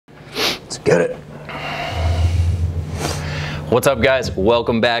Let's get it. What's up, guys?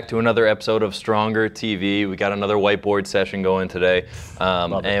 Welcome back to another episode of Stronger TV. We got another whiteboard session going today,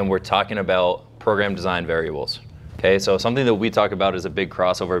 and we're talking about program design variables. Okay, so something that we talk about is a big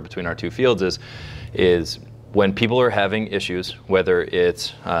crossover between our two fields is when people are having issues, whether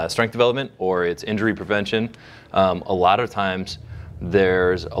it's strength development or it's injury prevention, a lot of times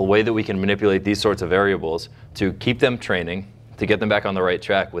there's a way that we can manipulate these sorts of variables to keep them training, to get them back on the right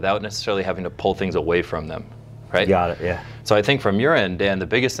track without necessarily having to pull things away from them, right? Got it, yeah. So I think from your end, Dan, the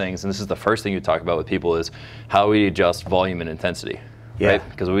biggest things, and this is the first thing you talk about with people, is how we adjust volume and intensity, right?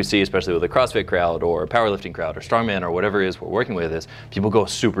 Because what we see, especially with a CrossFit crowd or a powerlifting crowd or strongman or whatever it is we're working with, is people go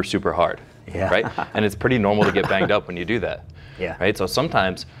super, super hard, right? And it's pretty normal to get banged up when you do that, right? So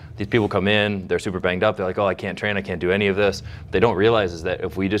sometimes these people come in, they're super banged up, they're like, oh, I can't train, I can't do any of this. They don't realize is that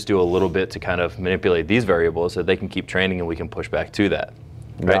if we just do a little bit to kind of manipulate these variables, that they can keep training and we can push back to that,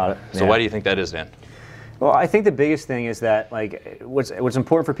 right? Got it. So why do you think that is, Dan? Well, I think the biggest thing is that, like, what's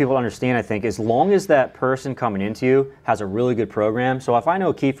important for people to understand, I think, as long as that person coming into you has a really good program. So if I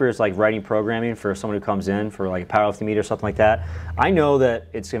know Kiefer is like writing programming for someone who comes in for like a powerlifting meet or something like that, I know that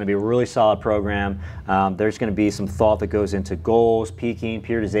it's going to be a really solid program. There's going to be some thought that goes into goals, peaking,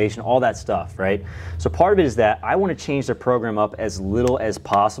 periodization, all that stuff, right? So part of it is that I want to change the program up as little as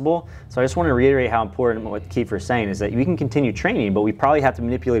possible. So I just want to reiterate how important what Kiefer is saying is that we can continue training, but we probably have to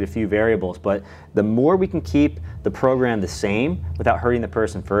manipulate a few variables. But the more we can keep the program the same without hurting the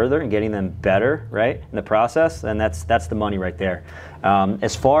person further and getting them better, right, in the process, then that's the money right there.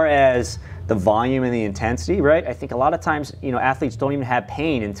 As far as the volume and the intensity, right, I think a lot of times, athletes don't even have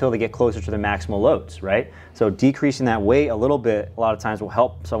pain until they get closer to their maximal loads, right? So decreasing that weight a little bit a lot of times will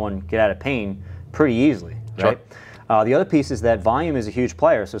help someone get out of pain pretty easily, right? Sure. The other piece is that volume is a huge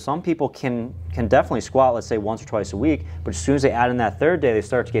player. So some people can definitely squat, let's say, once or twice a week, but as soon as they add in that third day, they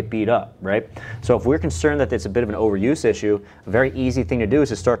start to get beat up, right? So if we're concerned that it's a bit of an overuse issue, a very easy thing to do is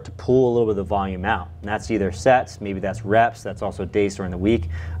to start to pull a little bit of the volume out. And that's either sets, maybe that's reps, that's also days during the week.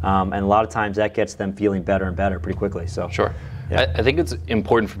 And a lot of times that gets them feeling better and better pretty quickly. So sure. Yeah. I think it's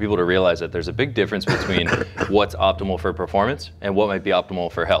important for people to realize that there's a big difference between what's optimal for performance and what might be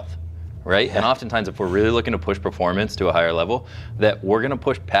optimal for health. Right? Yeah. And oftentimes if we're really looking to push performance to a higher level, that we're going to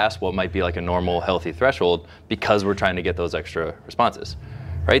push past what might be like a normal healthy threshold because we're trying to get those extra responses.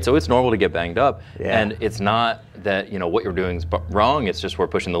 Right? So it's normal to get banged up, and it's not that what you're doing is wrong. It's just we're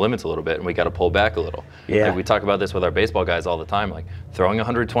pushing the limits a little bit, and we got to pull back a little. Yeah. Like we talk about this with our baseball guys all the time. Like throwing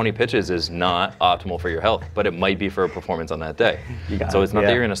 120 pitches is not optimal for your health, but it might be for a performance on that day. So it's not that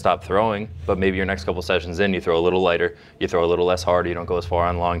you're going to stop throwing, but maybe your next couple sessions in, you throw a little lighter, you throw a little less hard, you don't go as far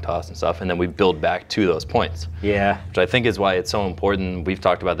on long toss and stuff, and then we build back to those points. Yeah. Which I think is why it's so important. We've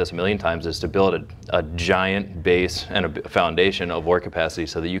talked about this a million times, is to build a giant base and a foundation of work capacity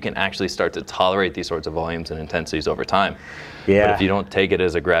so that you can actually start to tolerate these sorts of volumes and intensities over time. Yeah. But if you don't take it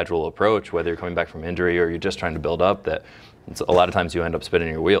as a gradual approach, whether you're coming back from injury or you're just trying to build up, that a lot of times you end up spinning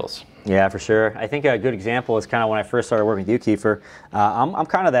your wheels. Yeah, for sure. I think a good example is kind of when I first started working with you, Kiefer. I'm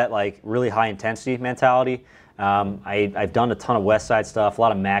kind of that like really high intensity mentality. I've done a ton of West Side stuff, a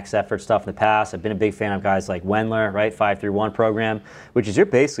lot of max effort stuff in the past. I've been a big fan of guys like Wendler, right? 5-3-1 program, which is you're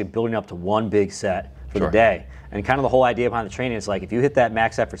basically building up to one big set for the day. And kind of the whole idea behind the training is like if you hit that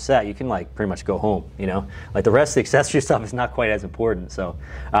max effort set, you can like pretty much go home, Like the rest of the accessory stuff is not quite as important. So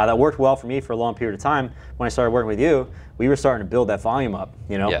that worked well for me for a long period of time. When I started working with you, we were starting to build that volume up,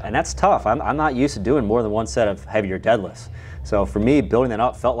 And that's tough. I'm not used to doing more than one set of heavier deadlifts. So for me, building that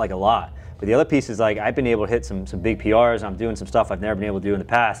up felt like a lot. But the other piece is like I've been able to hit some big PRs. I'm doing some stuff I've never been able to do in the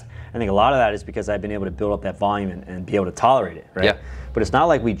past. I think a lot of that is because I've been able to build up that volume and be able to tolerate it, right? Yeah. But it's not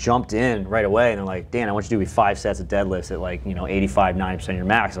like we jumped in right away and they're like, Dan, I want you to do 5 sets of deadlifts at like 85, 90% of your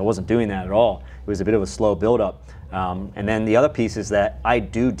max. I wasn't doing that at all. It was a bit of a slow build-up. And then the other piece is that I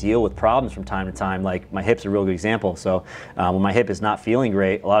do deal with problems from time to time. Like my hip's a real good example. So when my hip is not feeling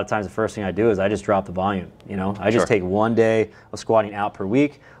great, a lot of times the first thing I do is I just drop the volume. I just take one day of squatting out per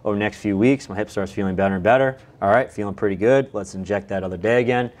week. Over the next few weeks, my hip starts feeling better and better. All right, feeling pretty good. Let's inject that other day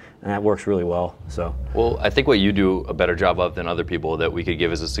again. And that works really well. So. Well, I think what you do a better job of than other people that we could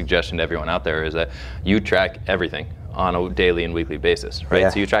give as a suggestion to everyone out there is that you track everything on a daily and weekly basis, right? Yeah.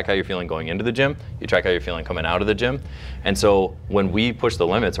 So you track how you're feeling going into the gym, you track how you're feeling coming out of the gym. And so when we push the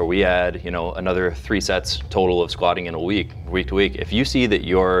limits or we add, another 3 sets total of squatting in a week to week, if you see that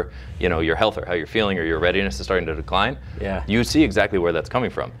your health or how you're feeling or your readiness is starting to decline, you see exactly where that's coming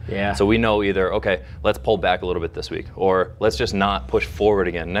from. Yeah. So we know either, okay, let's pull back a little bit this week, or let's just not push forward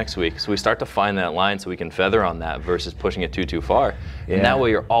again next week. So we start to find that line so we can feather on that versus pushing it too far. And that way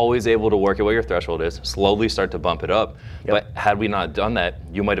you're always able to work at what your threshold is, slowly start to bump it up, up. But had we not done that,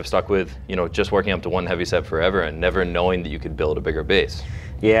 you might have stuck with, just working up to one heavy set forever and never knowing that you could build a bigger base.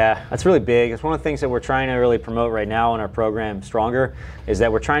 Yeah, that's really big. It's one of the things that we're trying to really promote right now in our program, Stronger, is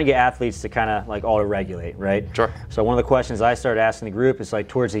that we're trying to get athletes to kind of like auto-regulate, right? Sure. So one of the questions I started asking the group is like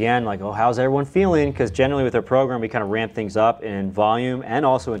towards the end, like, oh, how's everyone feeling? Because generally with our program, we kind of ramp things up in volume and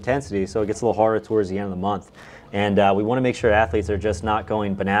also intensity, so it gets a little harder towards the end of the month. And we want to make sure athletes are just not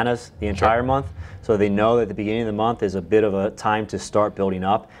going bananas the entire month, so they know that the beginning of the month is a bit of a time to start building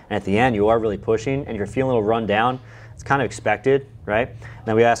up. And at the end, you are really pushing, and you're feeling a little run down. It's kind of expected, right? And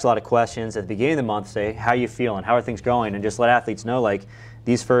then we ask a lot of questions at the beginning of the month, say, how are you feeling? How are things going? And just let athletes know, like,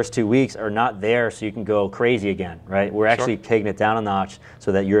 these first 2 weeks are not there so you can go crazy again, right? We're actually taking it down a notch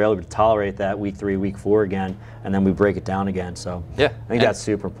so that you're able to tolerate that week 3, week 4 again, and then we break it down again. So I think that's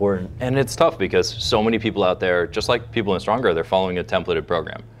super important. And it's tough because so many people out there, just like people in Stronger, they're following a templated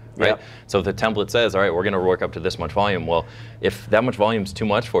program. Right? So if the template says, all right, we're going to work up to this much volume, well, if that much volume is too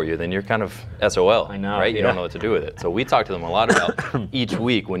much for you, then you're kind of SOL, right? You don't know what to do with it. So we talk to them a lot about each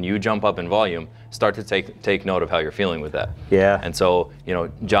week when you jump up in volume, start to take note of how you're feeling with that. Yeah. And so,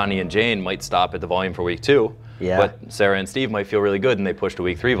 Johnny and Jane might stop at the volume for week 2, but Sarah and Steve might feel really good and they push to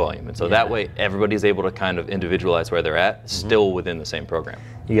week 3 volume. And so that way everybody's able to kind of individualize where they're at, still within the same program.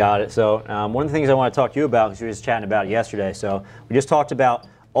 You got it. So one of the things I want to talk to you about, because we were just chatting about it yesterday, so we just talked about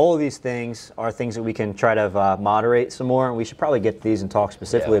all of these things are things that we can try to moderate some more, and we should probably get to these and talk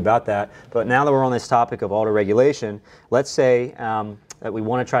specifically about that. But now that we're on this topic of auto-regulation, let's say that we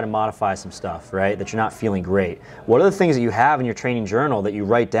want to try to modify some stuff, right, that you're not feeling great. What are the things that you have in your training journal that you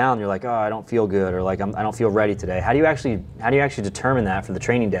write down, you're like, oh, I don't feel good, or like, I don't feel ready today? How do you actually determine that for the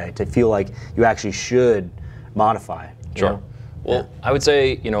training day to feel like you actually should modify? Sure. Well, I would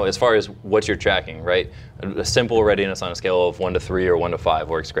say, as far as what you're tracking, right, a simple readiness on a scale of 1 to 3 or 1 to 5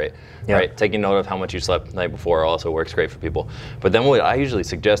 works great, right? Taking note of how much you slept the night before also works great for people. But then what I usually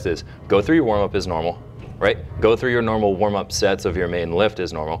suggest is go through your warm-up as normal, right? Go through your normal warm-up sets of your main lift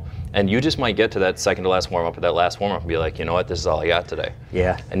as normal, and you just might get to that second to last warm-up or that last warm-up and be like, you know what, this is all I got today.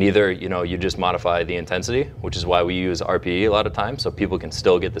 Yeah. And either, you just modify the intensity, which is why we use RPE a lot of times, so people can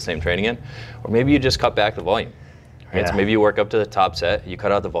still get the same training in, or maybe you just cut back the volume. Right? So maybe you work up to the top set, you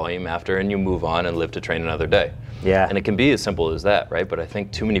cut out the volume after, and you move on and live to train another day. Yeah. And it can be as simple as that, right? But I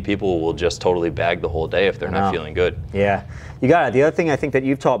think too many people will just totally bag the whole day if they're not feeling good. Yeah. You got it. The other thing I think that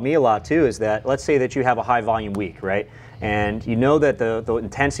you've taught me a lot too is that, let's say that you have a high volume week, right? And you know that the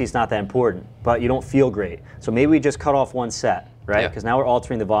intensity is not that important, but you don't feel great. So maybe we just cut off one set, right? Because now we're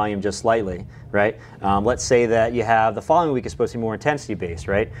altering the volume just slightly, right? Let's say that you have the following week is supposed to be more intensity based,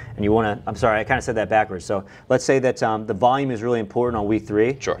 right? And you want to, I'm sorry, I kind of said that backwards. So let's say that the volume is really important on week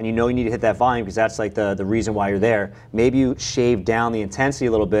 3, and you know you need to hit that volume because that's like the reason why you're there. Maybe you shave down the intensity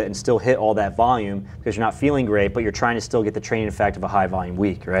a little bit and still hit all that volume because you're not feeling great, but you're trying to still get the training effect of a high volume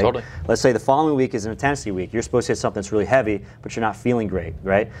week, right? Totally. Let's say the following week is an intensity week. You're supposed to hit something that's really heavy, but you're not feeling great,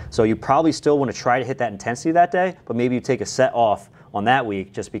 right? So you probably still want to try to hit that intensity that day, but maybe you take a set off on that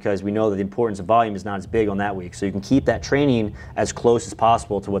week just because we know that the importance of volume is not as big on that week. So you can keep that training as close as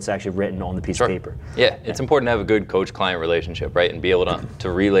possible to what's actually written on the piece of paper. Yeah, it's important to have a good coach-client relationship, right? And be able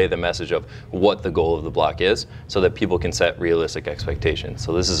to relay the message of what the goal of the block is so that people can set realistic expectations.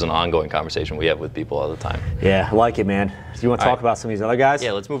 So this is an ongoing conversation we have with people all the time. Yeah, I like it, man. Do you want to talk about some of these other guys?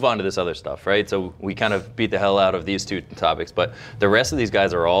 Yeah, let's move on to this other stuff, right? So we kind of beat the hell out of these 2 topics, but the rest of these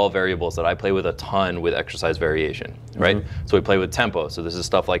guys are all variables that I play with a ton with exercise variation, right? So we play with tempo. So this is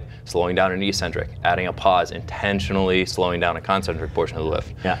stuff like slowing down an eccentric, adding a pause, intentionally slowing down a concentric portion of the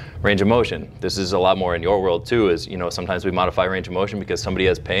lift. Range of motion. This is a lot more in your world too, is sometimes we modify range of motion because somebody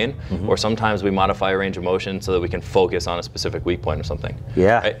has pain, or sometimes we modify a range of motion so that we can focus on a specific weak point or something.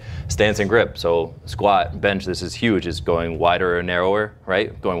 Right? Stance and grip. So squat, bench, this is huge, is going wider or narrower,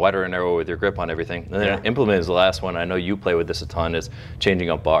 right? Going wider or narrower with your grip on everything. And then implement is the last one. I know you play with this a ton, is changing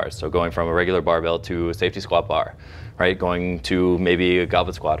up bars. So going from a regular barbell to a safety squat bar. Right, going to maybe a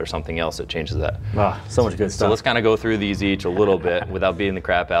goblet squat or something else that changes that. So much good stuff. So let's kind of go through these each a little bit without beating the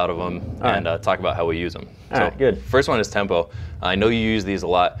crap out of them and talk about how we use them. All right, good. First one is tempo. I know you use these a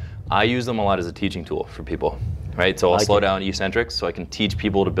lot. I use them a lot as a teaching tool for people. Right, so I'll slow down eccentrics so I can teach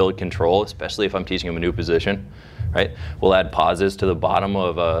people to build control, especially if I'm teaching them a new position. Right, we'll add pauses to the bottom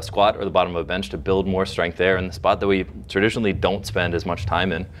of a squat or the bottom of a bench to build more strength there in the spot that we traditionally don't spend as much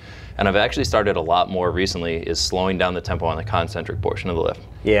time in. And I've actually started a lot more recently is slowing down the tempo on the concentric portion of the lift.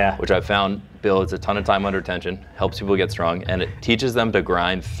 Which I've found builds a ton of time under tension, helps people get strong, and it teaches them to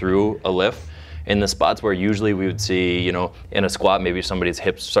grind through a lift in the spots where usually we would see, in a squat, maybe somebody's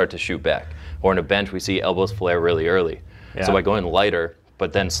hips start to shoot back. Or in a bench, we see elbows flare really early. So by going lighter,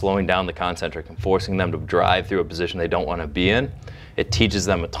 but then slowing down the concentric and forcing them to drive through a position they don't want to be in, it teaches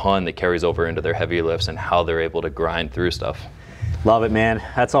them a ton that carries over into their heavy lifts and how they're able to grind through stuff. Love it, man.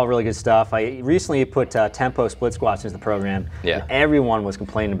 That's all really good stuff. I recently put tempo split squats into the program. Yeah. And everyone was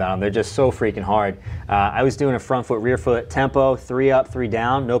complaining about them. They're just so freaking hard. I was doing a front foot, rear foot tempo, 3 up, 3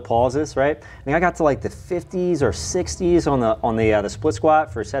 down, no pauses, right? I think I got to like the 50s or 60s on the split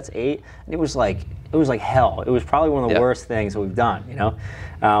squat for sets 8, and it was like hell. It was probably one of the worst things that we've done, you know?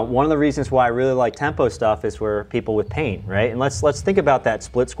 One of the reasons why I really like tempo stuff is for people with pain, right? And let's think about that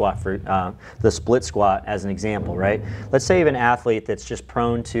split squat for the split squat as an example, right? Let's say you have an athlete that's just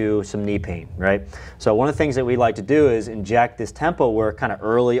prone to some knee pain, right? So one of the things that we like to do is inject this tempo work kind of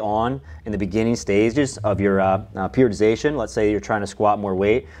early on in the beginning stages of your periodization. Let's say you're trying to squat more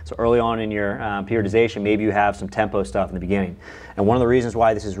weight. So early on in your periodization, maybe you have some tempo stuff in the beginning. And one of the reasons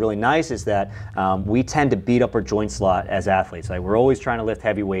why this is really nice is that we tend to beat up our joint slot as athletes. Like, we're always trying to lift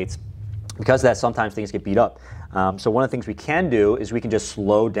heavy weights. Because of that, sometimes things get beat up. So one of the things we can do is we can just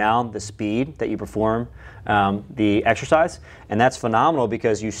slow down the speed that you perform the exercise, and that's phenomenal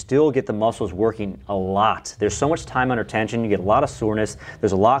because you still get the muscles working a lot. There's so much time under tension, you get a lot of soreness,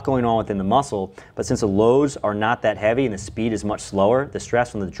 there's a lot going on within the muscle, but since the loads are not that heavy and the speed is much slower, the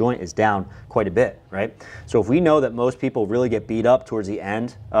stress from the joint is down quite a bit, right? So if we know that most people really get beat up towards the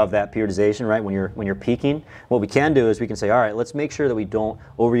end of that periodization, right, when you're peaking, what we can do is we can say, all right, let's make sure that we don't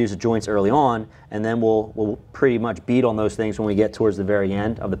overuse the joints early on, and then we'll pretty much beat on those things when we get towards the very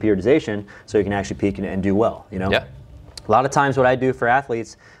end of the periodization, so you can actually peak and do well, you know? Yeah. A lot of times what I do for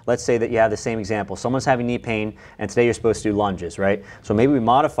athletes, let's say that you have the same example. Someone's having knee pain, and today you're supposed to do lunges, right? So maybe we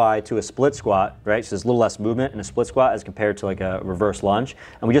modify to a split squat, right? So there's a little less movement in a split squat as compared to like a reverse lunge,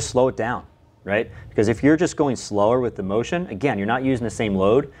 and we just slow it down, right? Because if you're just going slower with the motion, again, you're not using the same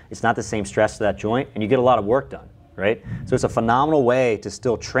load, it's not the same stress to that joint, and you get a lot of work done, right? So it's a phenomenal way to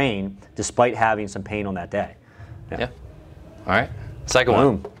still train despite having some pain on that day. Yeah. All right. Second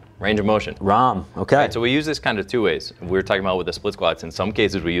one. Range of motion. ROM, okay. Right, so we use this kind of 2 ways. We were talking about with the split squats. In some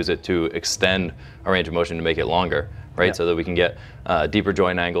cases, we use it to extend our range of motion to make it longer, right? So that we can get deeper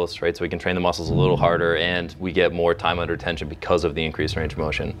joint angles, right? So we can train the muscles a little harder, and we get more time under tension because of the increased range of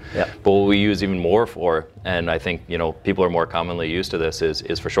motion. But what we use even more for, and I think people are more commonly used to this,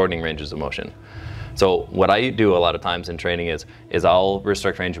 is for shortening ranges of motion. So what I do a lot of times in training is I'll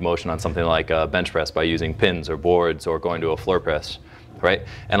restrict range of motion on something like a bench press by using pins or boards or going to a floor press. Right?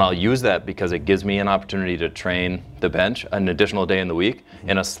 And I'll use that because it gives me an opportunity to train the bench an additional day in the week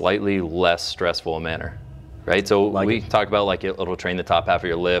in a slightly less stressful manner. Right? So we talk about like it'll train the top half of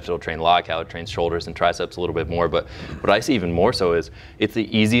your lift, it'll train lockout, it trains shoulders and triceps a little bit more, but what I see even more so is it's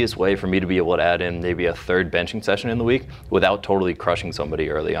the easiest way for me to be able to add in maybe a third benching session in the week without totally crushing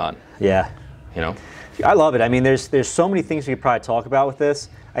somebody early on. Yeah. I love it. I mean, there's so many things we could probably talk about with this.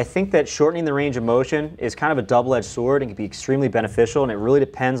 I think that shortening the range of motion is kind of a double-edged sword and can be extremely beneficial, and it really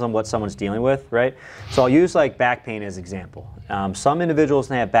depends on what someone's dealing with, right? So I'll use like back pain as an example. Some individuals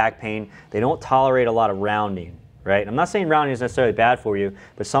that have back pain, they don't tolerate a lot of rounding, right? I'm not saying rounding is necessarily bad for you,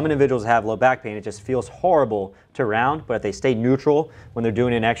 but some individuals have low back pain. It just feels horrible to round, but if they stay neutral when they're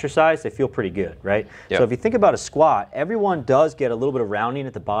doing an exercise, they feel pretty good, right? So if you think about a squat, everyone does get a little bit of rounding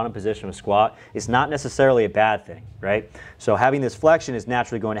at the bottom position of a squat. It's not necessarily a bad thing, right? So having this flexion is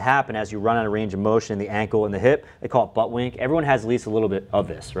naturally going to happen as you run out of range of motion in the ankle and the hip. They call it butt wink. Everyone has at least a little bit of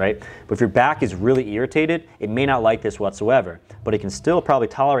this, right? But if your back is really irritated, it may not like this whatsoever, but it can still probably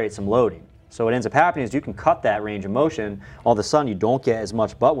tolerate some loading. So what ends up happening is you can cut that range of motion, all of a sudden you don't get as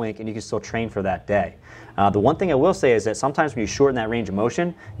much butt wink and you can still train for that day. The one thing I will say is that sometimes when you shorten that range of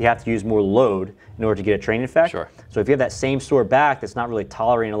motion, you have to use more load in order to get a training effect. Sure. So if you have that same sore back that's not really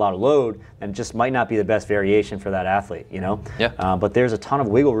tolerating a lot of load, then it just might not be the best variation for that athlete, But there's a ton of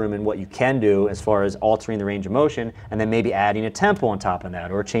wiggle room in what you can do as far as altering the range of motion and then maybe adding a tempo on top of that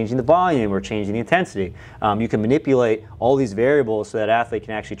or changing the volume or changing the intensity. You can manipulate all these variables so that athlete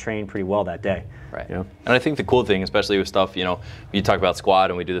can actually train pretty well that day. Right. And I think the cool thing, especially with stuff, you talk about squat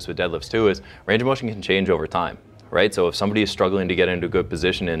and we do this with deadlifts too, is range of motion can change over time. Right? So if somebody is struggling to get into a good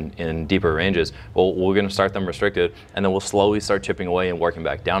position in deeper ranges, well, we're going to start them restricted, and then we'll slowly start chipping away and working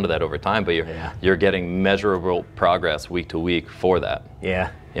back down to that over time. But you're getting measurable progress week to week for that.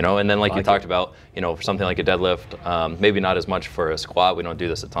 Yeah. And then like you talked about, for something like a deadlift, maybe not as much for a squat. We don't do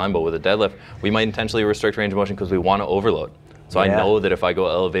this a ton, but with a deadlift, we might intentionally restrict range of motion because we want to overload. So I know that if I go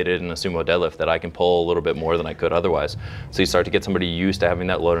elevated in a sumo deadlift that I can pull a little bit more than I could otherwise. So you start to get somebody used to having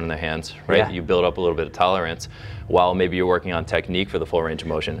that load in their hands, right? Yeah. You build up a little bit of tolerance while maybe you're working on technique for the full range of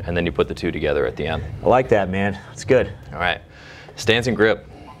motion, and then you put the two together at the end. I like that, man. It's good. All right. Stance and grip.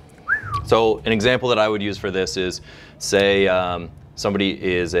 So an example that I would use for this is, say somebody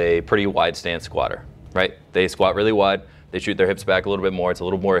is a pretty wide stance squatter, right? They squat really wide, they shoot their hips back a little bit more, it's a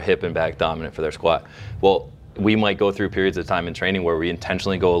little more hip and back dominant for their squat. Well, we might go through periods of time in training where we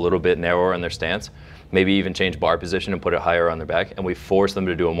intentionally go a little bit narrower in their stance, maybe even change bar position and put it higher on their back, and we force them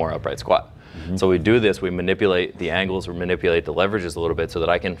to do a more upright squat. So we do this, we manipulate the angles, we manipulate the leverages a little bit so that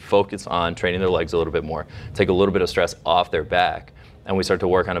I can focus on training their legs a little bit more, take a little bit of stress off their back, and we start to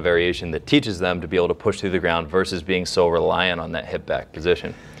work on a variation that teaches them to be able to push through the ground versus being so reliant on that hip back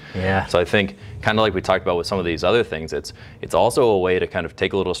position. Yeah. So I think, kind of like we talked about with some of these other things, it's also a way to kind of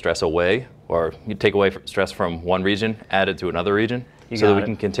take a little stress away, or you take away stress from one region, add it to another region, so that we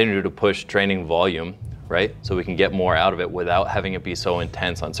can continue to push training volume, right? So we can get more out of it without having it be so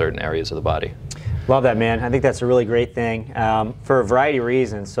intense on certain areas of the body. Love that, man. I think that's a really great thing for a variety of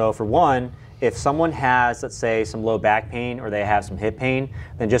reasons. So for one, if someone has, let's say, some low back pain or they have some hip pain,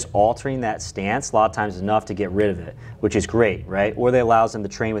 then just altering that stance a lot of times is enough to get rid of it, which is great, right? Or that allows them to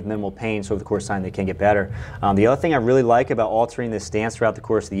train with minimal pain, so over the course of time they can get better. The other thing I really like about altering this stance throughout the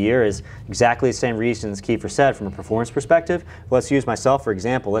course of the year is exactly the same reasons Kiefer said from a performance perspective. Let's use myself for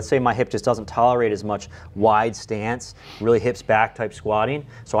example. Let's say my hip just doesn't tolerate as much wide stance, really hips back type squatting,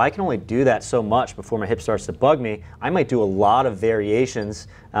 so I can only do that so much before my hip starts to bug me. I might do a lot of variations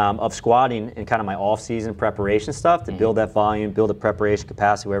of squatting in kind of my off-season preparation stuff to build that volume, build the preparation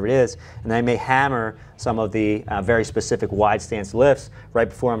capacity, wherever it is, and then I may hammer some of the very specific wide stance lifts right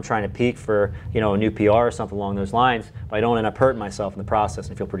before I'm trying to peak for a new PR or something along those lines, but I don't end up hurting myself in the process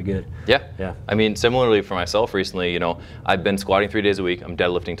and feel pretty good. Yeah. Yeah. I mean, similarly for myself recently, I've been squatting 3 days a week, I'm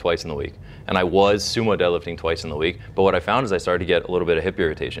deadlifting twice in the week, and I was sumo deadlifting twice in the week, but what I found is I started to get a little bit of hip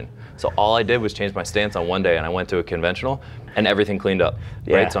irritation. So all I did was change my stance on one day, and I went to a conventional, and everything cleaned up,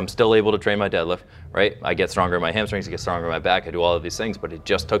 right? So I'm still able to train my deadlift, right? I get stronger in my hamstrings, I get stronger in my back, I do all of these things, but it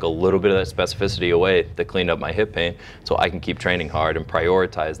just took a little bit of that specificity away that cleaned up my hip pain so I can keep training hard and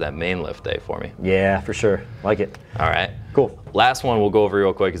prioritize that main lift day for me. Yeah, for sure. Like it. All right. Cool. Last one we'll go over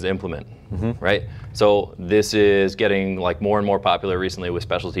real quick is implement, right? So this is getting like more and more popular recently with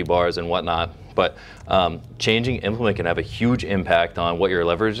specialty bars and whatnot, but changing implement can have a huge impact on what your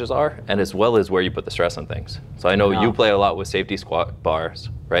leverages are and as well as where you put the stress on things. So I know you play a lot with safety squat bars,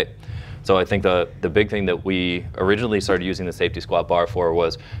 right? So I think the big thing that we originally started using the safety squat bar for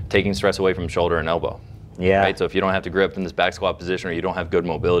was taking stress away from shoulder and elbow. Yeah. Right? So if you don't have to grip in this back squat position or you don't have good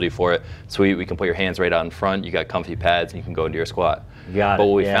mobility for it, sweet, we can put your hands right out in front, you got comfy pads, and you can go into your squat. But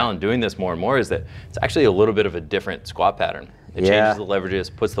what we found doing this more and more is that it's actually a little bit of a different squat pattern. It changes the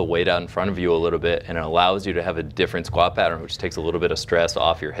leverages, puts the weight out in front of you a little bit, and it allows you to have a different squat pattern, which takes a little bit of stress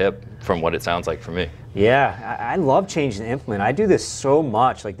off your hip from what it sounds like for me. Yeah, I love changing the implement. I do this so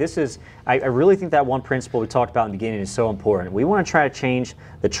much. Like this is, I really think that one principle we talked about in the beginning is so important. We want to try to change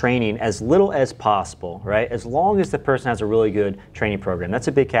the training as little as possible, right? As long as the person has a really good training program. That's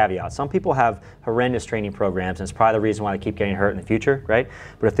a big caveat. Some people have horrendous training programs, and it's probably the reason why they keep getting hurt in the future, right?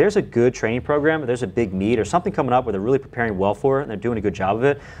 But if there's a good training program, if there's a big meet or something coming up where they're really preparing well for it and they're doing a good job of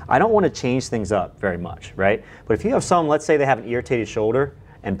it, I don't want to change things up very much, right? But if you have some, let's say they have an irritated shoulder,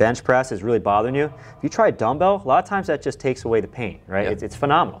 and bench press is really bothering you, if you try a dumbbell, a lot of times that just takes away the pain, right? Yep. It's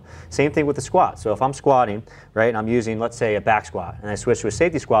phenomenal. Same thing with the squat. So if I'm squatting, right, and I'm using, let's say, a back squat, and I switch to a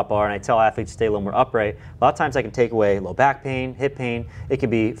safety squat bar, and I tell athletes to stay a little more upright, a lot of times I can take away low back pain, hip pain. It can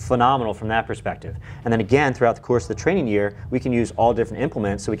be phenomenal from that perspective. And then again, throughout the course of the training year, we can use all different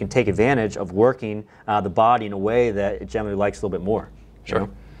implements so we can take advantage of working the body in a way that it generally likes a little bit more. Sure.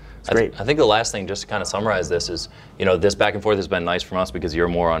 It's great. I think the last thing, just to kind of summarize this, is this back and forth has been nice from us because you're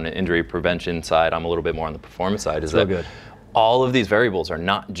more on the injury prevention side, I'm a little bit more on the performance side. Is that good. All of these variables are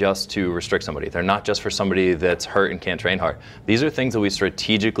not just to restrict somebody. They're not just for somebody that's hurt and can't train hard. These are things that we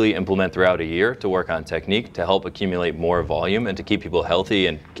strategically implement throughout a year to work on technique, to help accumulate more volume, and to keep people healthy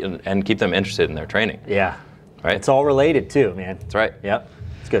and keep them interested in their training. Yeah. Right? It's all related too, man. That's right. Yep.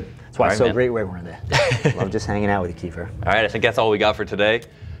 It's good. That's why it's so great where we're in there. Love just hanging out with you, Kiefer. All right, I think that's all we got for today.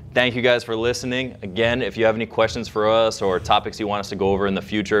 Thank you guys for listening. Again, if you have any questions for us or topics you want us to go over in the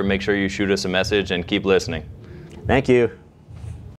future, make sure you shoot us a message and keep listening. Thank you.